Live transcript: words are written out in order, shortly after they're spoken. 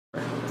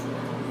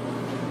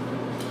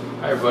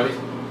Hi everybody,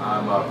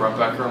 I'm Brent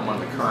Becker. I'm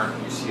one of the current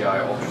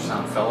UCI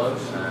ultrasound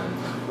fellows,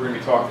 and we're going to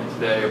be talking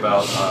today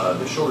about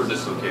the shoulder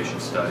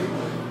dislocation study,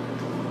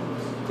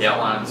 the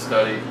outline of the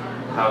study,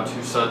 how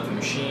to set up the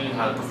machine,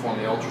 how to perform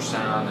the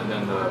ultrasound, and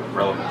then the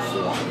relevant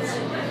forms.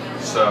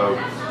 So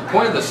the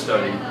point of this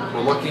study,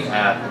 we're looking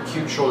at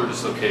acute shoulder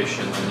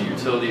dislocation and the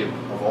utility of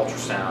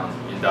ultrasound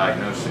in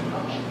diagnosing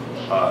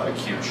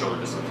acute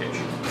shoulder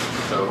dislocation.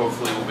 So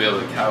hopefully we'll be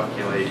able to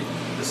calculate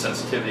the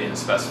sensitivity and the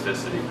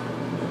specificity.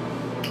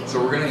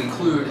 So we're going to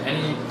include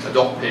any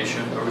adult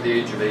patient over the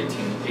age of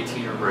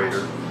 18 or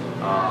greater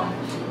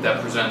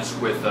that presents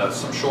with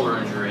some shoulder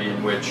injury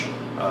in which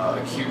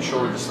acute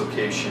shoulder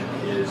dislocation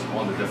is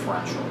on the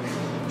differential.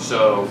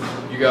 So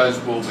you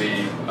guys will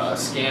be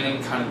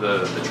scanning kind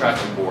of the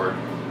tracking board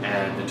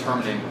and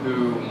determining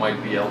who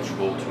might be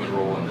eligible to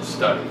enroll in this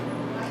study.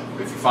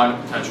 If you find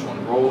a potential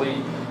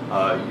enrollee,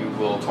 you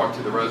will talk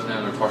to the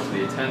resident or talk to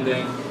the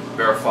attending,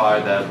 verify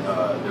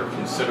that they're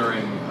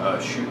considering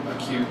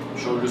acute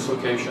shoulder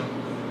dislocation.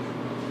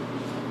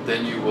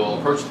 Then you will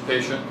approach the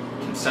patient,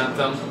 consent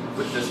them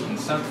with this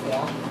consent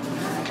form,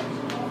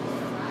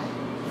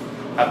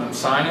 have them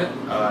sign it,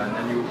 and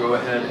then you will go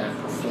ahead and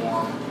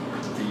perform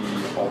the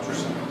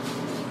ultrasound.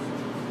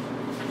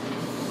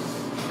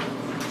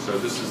 So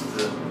this is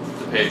the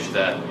page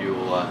that you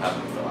will have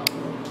them fill out.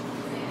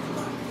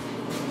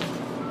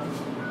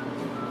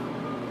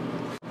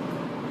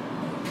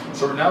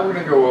 So now we're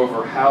going to go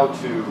over how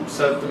to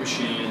set up the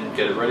machine,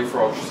 get it ready for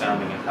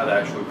ultrasounding, and how to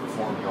actually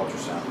perform the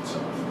ultrasound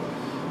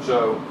itself.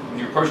 So when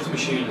you approach the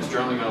machine, it's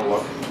generally going to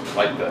look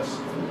like this.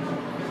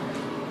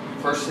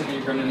 First thing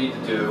you're going to need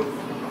to do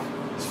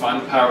is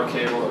find the power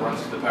cable that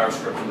runs to the power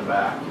strip in the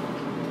back,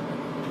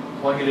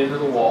 plug it into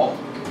the wall,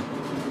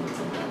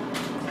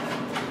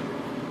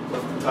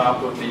 lift the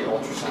top of the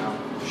ultrasound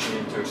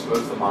machine to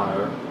expose the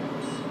monitor.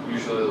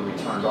 Usually it'll be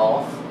turned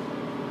off.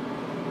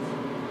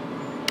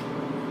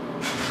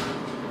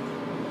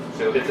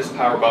 So you'll hit this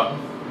power button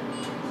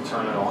to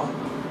turn it on.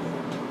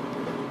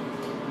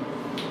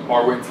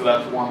 While waiting for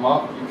that to warm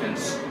up, you can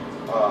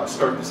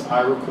start this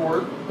I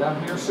record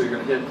down here. So you're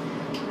going to hit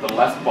the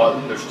left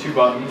button. There's two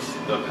buttons,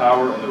 the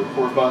power and the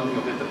record button.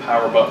 You'll hit the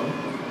power button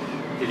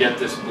to get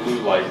this blue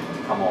light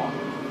to come on.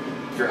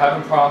 If you're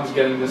having problems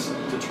getting this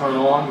to turn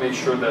on, make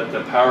sure that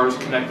the power is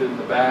connected in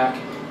the back.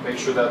 Make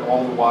sure that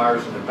all the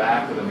wires in the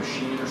back of the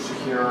machine are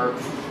secure.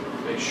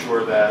 Make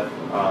sure that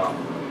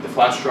the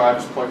flash drive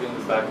is plugged into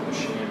the back of the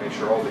machine. Make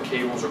sure all the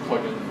cables are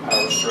plugged into the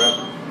power strip.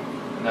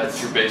 And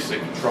that's your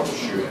basic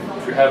troubleshooting.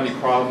 If you have any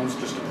problems,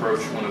 just approach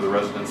one of the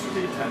residents or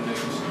the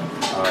attendings,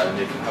 and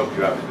they can help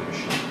you out with the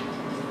machine.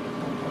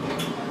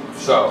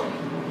 So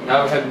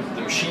now we have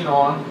the machine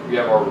on, we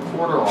have our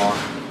recorder on.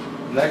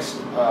 The next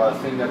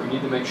thing that we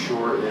need to make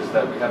sure is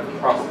that we have the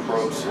proper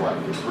probe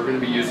selected. We're going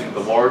to be using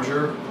the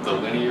larger, the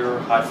linear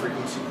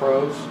high-frequency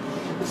probes.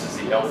 This is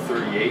the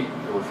L38.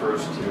 It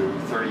refers to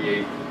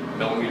 38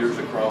 millimeters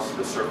across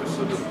the surface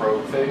of the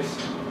probe face.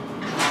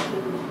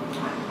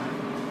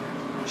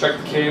 Check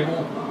the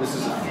cable. This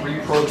is a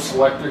 3-probe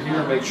selector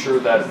here. Make sure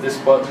that this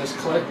button is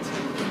clicked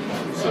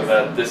so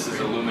that this is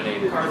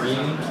illuminated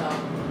green.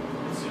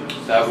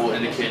 That will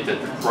indicate that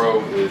the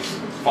probe is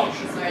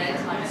functioning.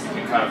 You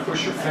can kind of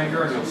push your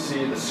finger and you'll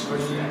see the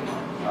screen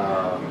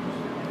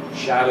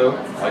shadow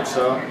like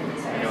so,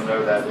 and you'll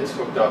know that it's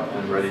hooked up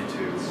and ready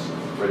to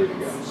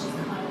go.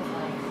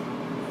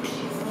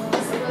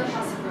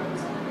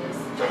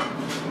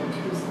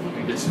 You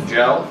can get some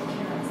gel.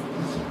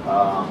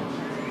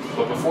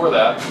 But before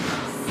that,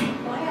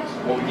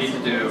 what we need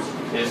to do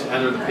is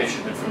enter the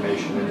patient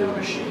information into the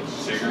machine.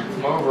 So you're going to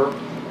come over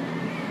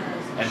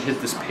and hit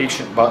this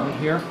patient button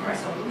here,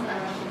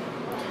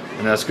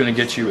 and that's going to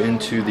get you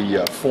into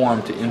the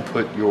form to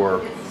input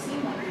your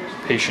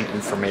patient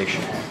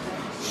information.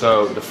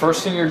 So the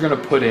first thing you're going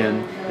to put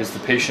in is the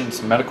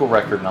patient's medical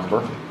record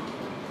number,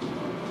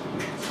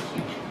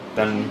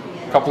 then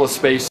a couple of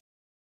spaces,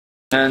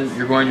 and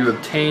you're going to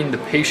obtain the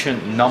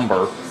patient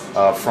number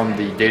from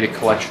the data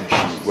collection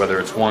sheet, whether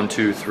it's 1,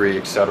 2, 3,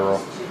 etc.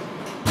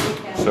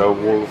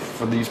 So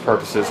for these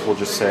purposes, we'll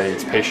just say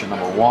it's patient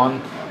number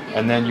 1,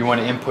 and then you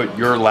want to input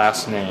your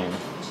last name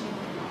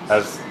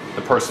as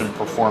the person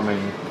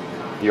performing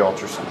the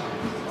ultrasound.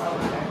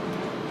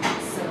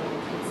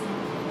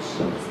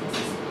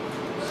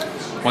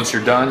 Once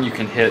you're done, you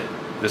can hit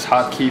this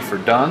hotkey for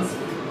done,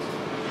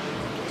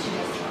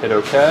 hit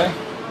OK.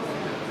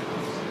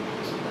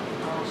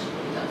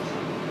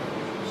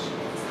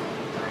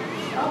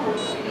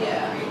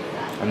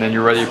 And then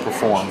you're ready to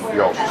perform the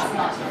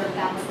ultrasound.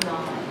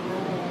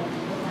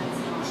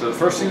 So the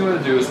first thing you want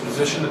to do is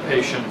position the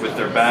patient with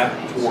their back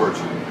towards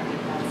you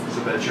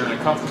so that you're in a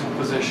comfortable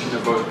position to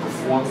both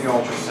perform the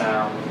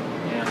ultrasound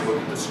and look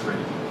at the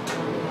screen.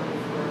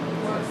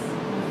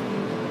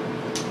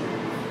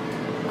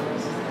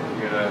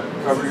 You're going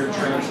to cover your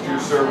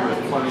transducer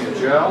with plenty of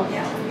gel.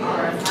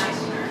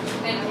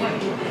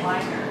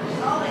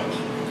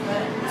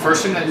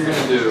 First thing that you're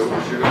going to do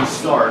is you're going to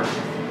start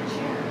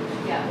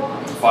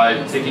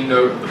by taking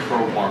note of the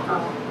probe marker.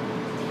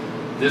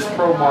 This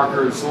probe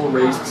marker, this little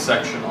raised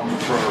section on the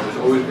probe, is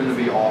always going to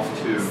be off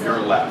to your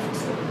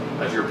left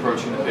as you're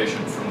approaching the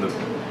patient from the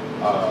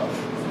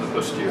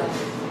posterior.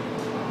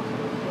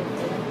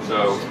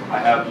 So I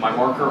have my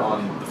marker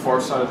on the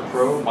far side of the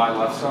probe, my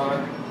left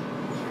side.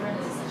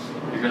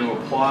 You're going to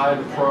apply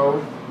the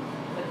probe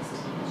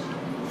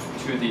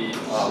to the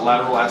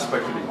lateral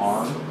aspect of the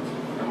arm,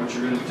 and what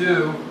you're going to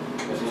do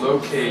is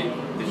locate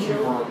the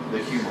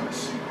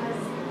humerus,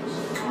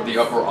 or the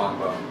upper arm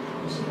bone.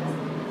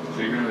 So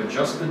you're going to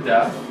adjust the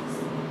depth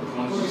with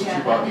one of these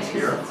two buttons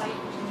here.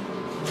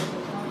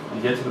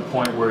 You get to the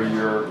point where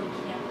you're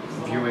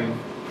viewing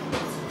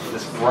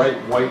this bright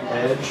white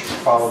edge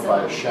followed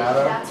by a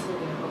shadow,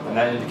 and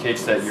that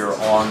indicates that you're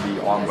on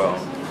the arm bone,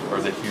 or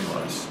the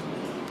humerus.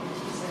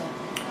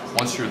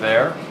 Once you're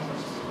there,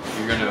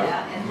 you're going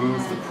to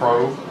move the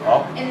probe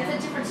up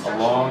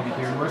along the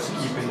humerus,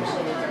 keeping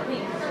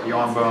the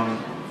arm bone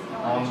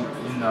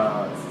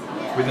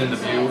within the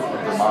view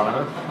of the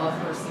monitor.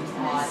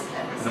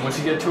 And then once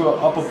you get to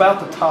up about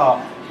the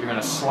top, you're going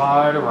to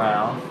slide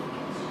around.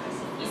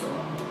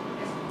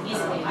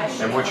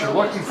 And what you're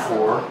looking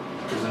for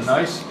is a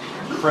nice,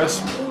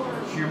 crisp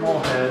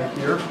humeral head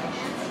here,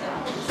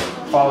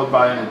 followed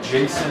by an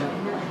adjacent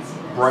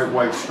bright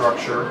white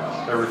structure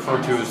they're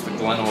referred to as the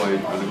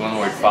glenoid, or the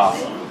glenoid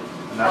fossa.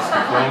 And that's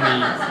the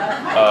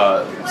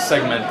bony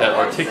segment that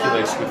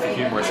articulates with the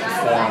humerus to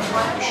form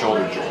the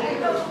shoulder joint.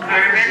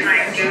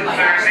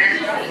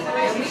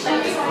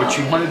 What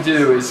you want to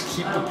do is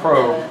keep the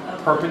probe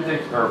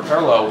perpendicular or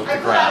parallel with the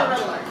ground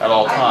at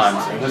all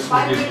times, and this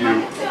will give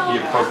you the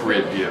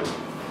appropriate view.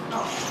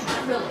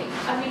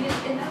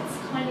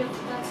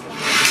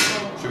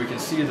 So we can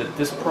see that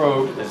this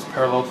probe is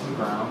parallel to the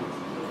ground.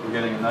 We're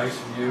getting a nice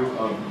view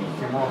of the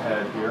humeral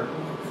head here,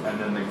 and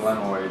then the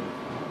glenoid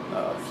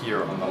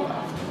here on the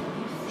left.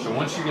 So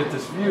once you get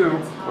this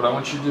view, what I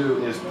want you to do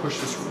is push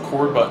this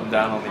record button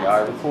down on the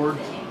iRecord.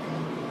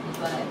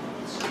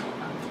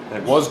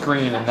 It was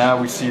green, and now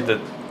we see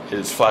that it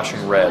is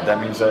flashing red.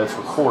 That means that it's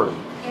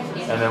recording.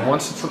 And then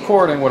once it's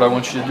recording, what I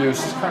want you to do is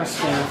just kind of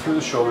scan through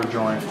the shoulder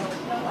joint,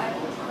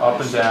 up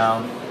and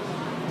down,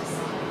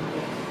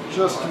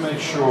 just to make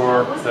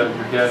sure that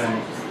you're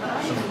getting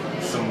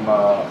some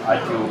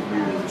ideal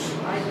views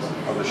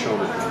of the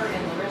shoulder joint.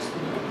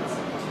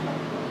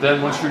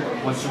 Then once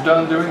you're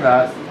done doing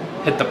that,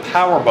 hit the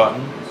power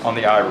button on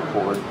the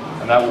iRecord,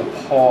 and that will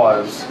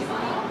pause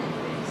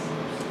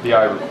the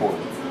iRecord.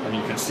 And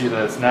you can see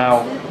that it's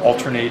now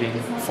alternating,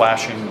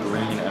 flashing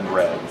green and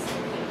red.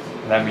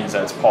 And that means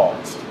that it's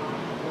paused.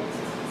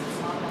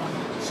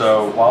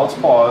 So while it's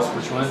paused,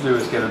 what you want to do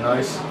is get a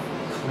nice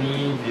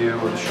clean view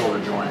of the shoulder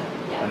joint,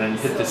 and then you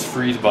hit this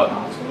freeze button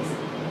on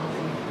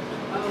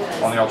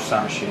the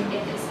ultrasound machine.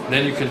 And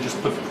then you can just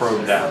put the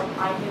probe down,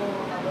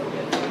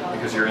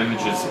 because your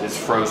image is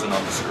frozen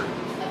on the screen.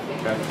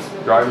 Okay?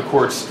 Your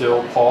iRecord's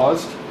still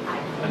paused,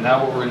 and now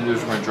what we're going to do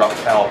is we're going to drop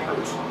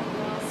calipers.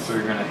 So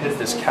you're going to hit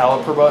this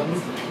caliper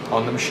button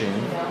on the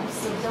machine,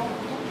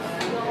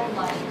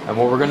 and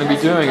what we're going to be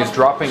doing is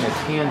dropping a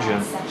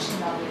tangent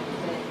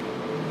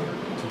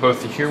to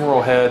both the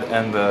humeral head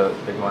and the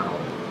glenoid.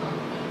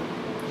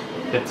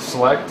 Hit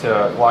select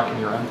to lock in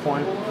your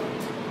endpoint,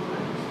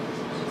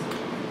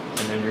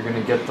 and then you're going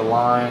to get the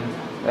line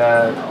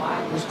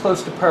as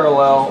close to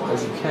parallel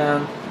as you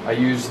can. I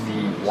use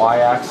the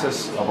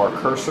y-axis of our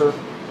cursor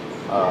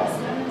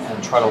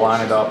and try to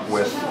line it up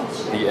with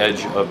the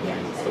edge of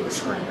the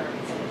screen.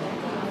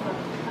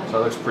 So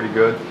that looks pretty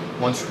good.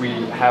 Once we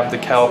have the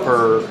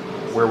caliper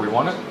where we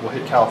want it, we'll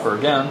hit caliper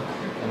again,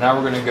 and now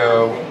we're going to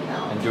go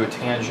and do a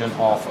tangent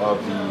off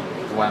of the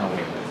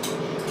glenoid.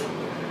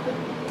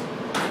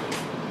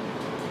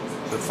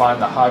 So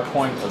find the high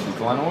point of the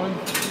glenoid,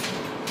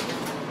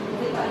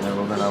 and then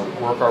we're going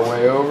to work our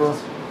way over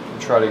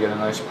and try to get a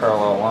nice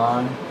parallel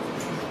line.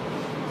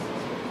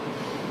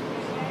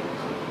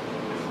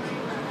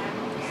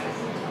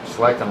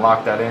 Select and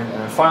lock that in, and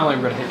then finally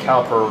we're going to hit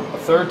caliper a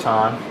third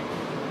time,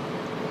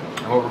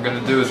 and what we're going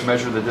to do is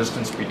measure the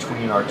distance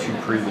between our two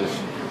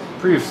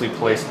previously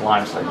placed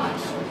line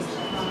segments.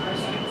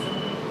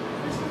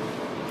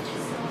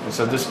 And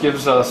so this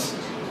gives us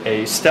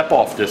a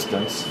step-off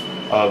distance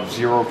of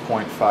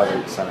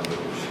 0.58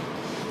 centimeters.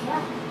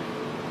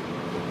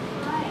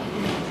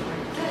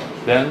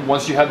 Then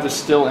once you have this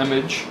still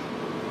image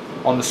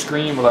on the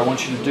screen, what I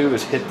want you to do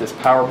is hit this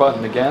power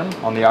button again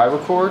on the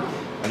iRecord,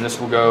 and this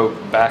will go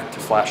back to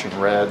flashing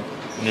red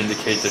and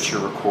indicate that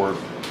you're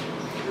recording.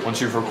 Once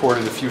you've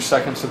recorded a few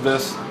seconds of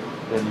this,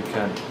 then you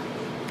can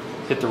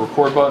hit the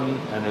record button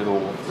and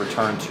it'll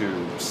return to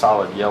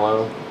solid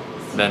yellow,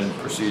 then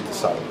proceed to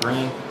solid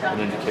green and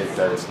indicate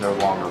that it's no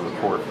longer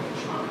recording.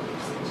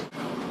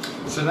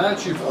 So now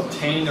that you've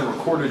obtained and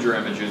recorded your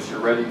images,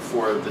 you're ready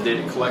for the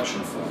data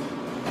collection form.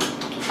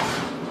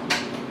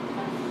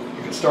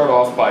 You can start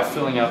off by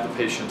filling out the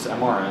patient's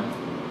MRN,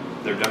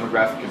 their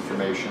demographic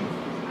information,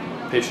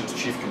 patient's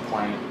chief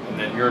complaint, and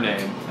then your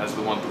name as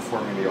the one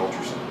performing the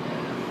ultrasound.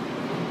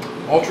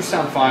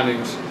 Ultrasound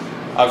findings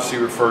obviously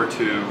refer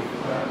to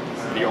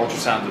the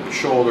ultrasound of the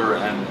shoulder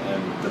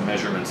and the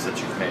measurements that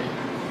you've made.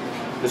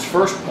 This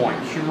first point,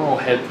 humeral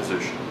head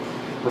position,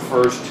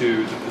 refers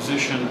to the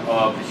position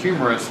of the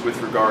humerus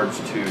with regards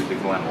to the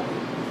glenoid.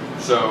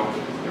 So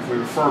if we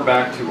refer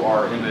back to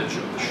our image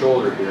of the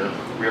shoulder here,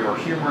 we have our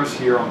humerus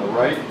here on the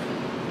right,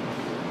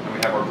 and we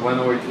have our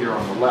glenoid here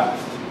on the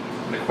left.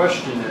 And the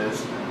question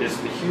is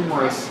the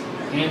humerus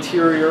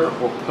anterior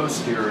or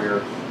posterior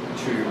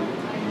to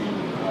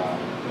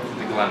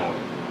the glenoid?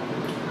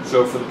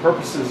 So for the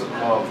purposes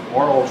of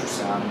our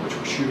ultrasound, in which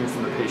we're shooting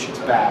from the patient's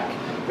back,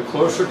 the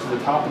closer to the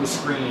top of the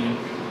screen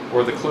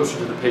or the closer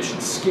to the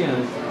patient's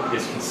skin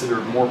is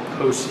considered more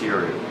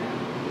posterior.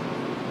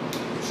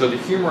 So the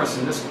humerus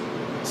in this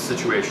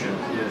situation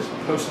is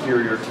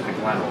posterior to the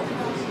glenoid,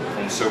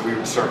 and so we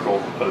would circle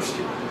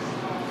posterior.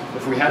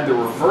 If we had the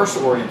reverse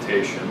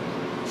orientation,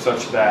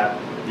 such that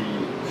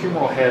the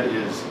humeral head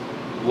is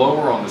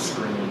lower on the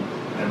screen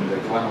than the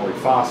glenoid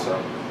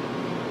fossa,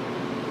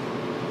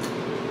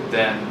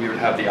 then we would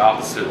have the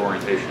opposite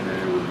orientation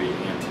and it would be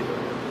anterior.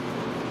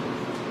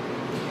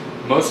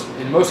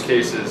 In most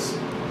cases,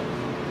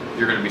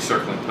 you're going to be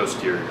circling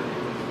posterior.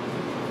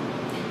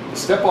 The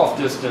step-off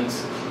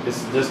distance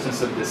is the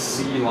distance of this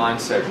C line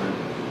segment,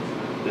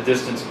 the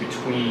distance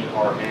between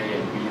our A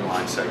and B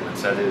line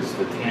segments, that is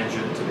the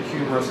tangent to the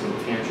humerus and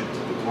the tangent to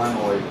the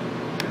glenoid,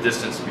 the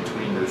distance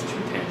between those two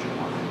tangent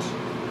lines.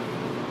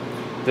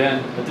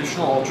 Then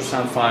additional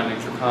ultrasound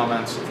findings or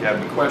comments. If you have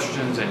any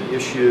questions, any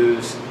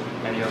issues,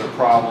 any other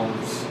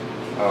problems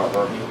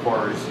or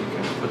inquiries, you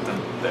can put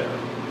them there.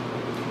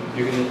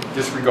 You can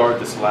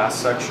disregard this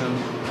last section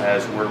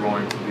as we're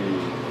going to be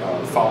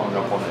following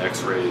up on the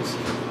x-rays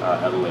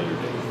at a later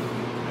date.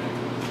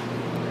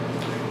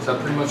 So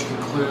that pretty much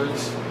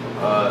concludes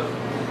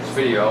this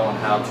video on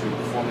how to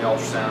perform the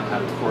ultrasound, how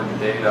to record the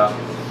data,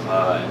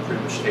 and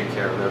pretty much take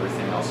care of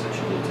everything else that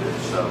you need to.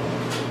 So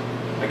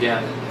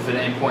again, if at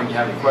any point you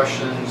have any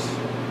questions,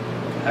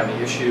 have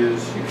any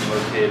issues, you can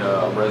locate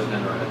a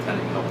resident or an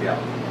attending to help you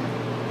out.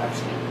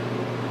 Absolutely.